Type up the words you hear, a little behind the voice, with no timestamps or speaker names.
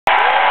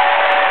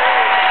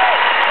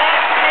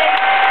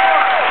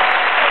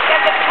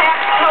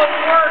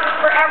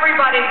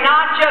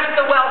not just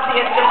the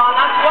wealthiest among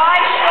us. Why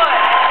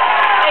should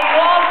a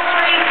Wall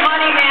Street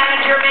money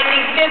manager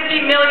making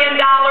 $50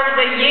 million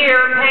a year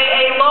pay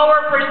a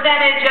lower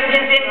percentage of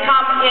his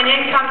income in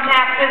income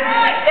taxes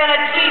than a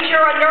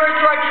teacher, a nurse,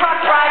 or a truck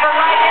driver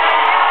right here?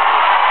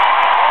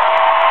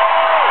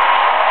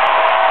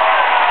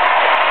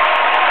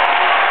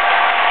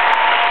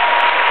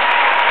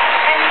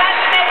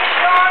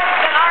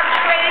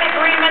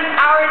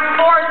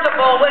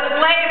 With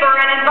labor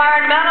and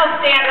environmental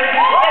standards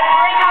that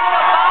bring up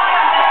the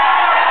bottom and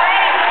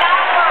raise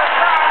downward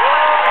for our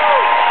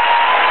workers.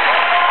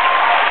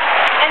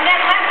 And then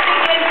let's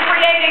begin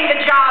creating the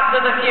jobs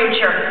of the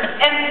future.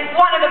 And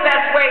one of the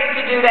best ways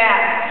to do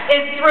that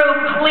is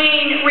through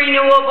clean,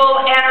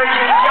 renewable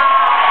energy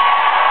jobs.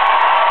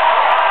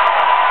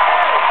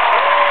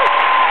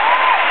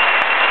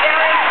 There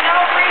is no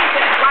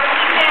reason why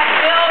we can't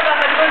build on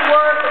the good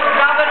work that the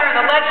governor and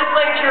the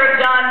legislature have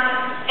done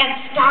and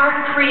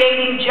start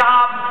creating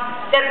jobs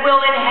that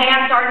will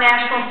enhance our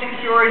national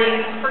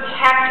security,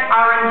 protect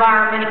our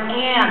environment,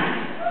 and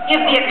give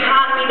the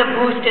economy the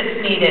boost it's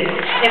needed.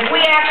 If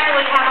we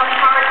actually have a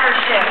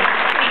partnership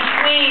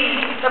between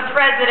the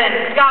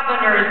president,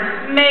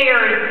 governors,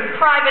 mayors,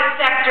 private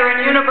sector,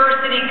 and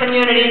university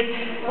communities,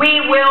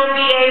 we will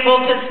be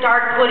able to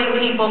start putting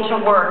people to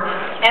work.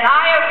 And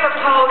I have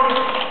proposed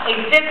a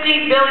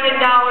 $50 billion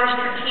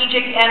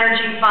strategic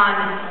energy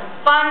fund,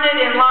 funded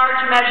in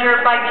large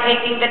measure by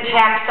taking the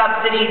tax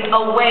subsidies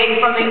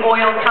away from the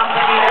oil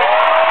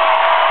companies.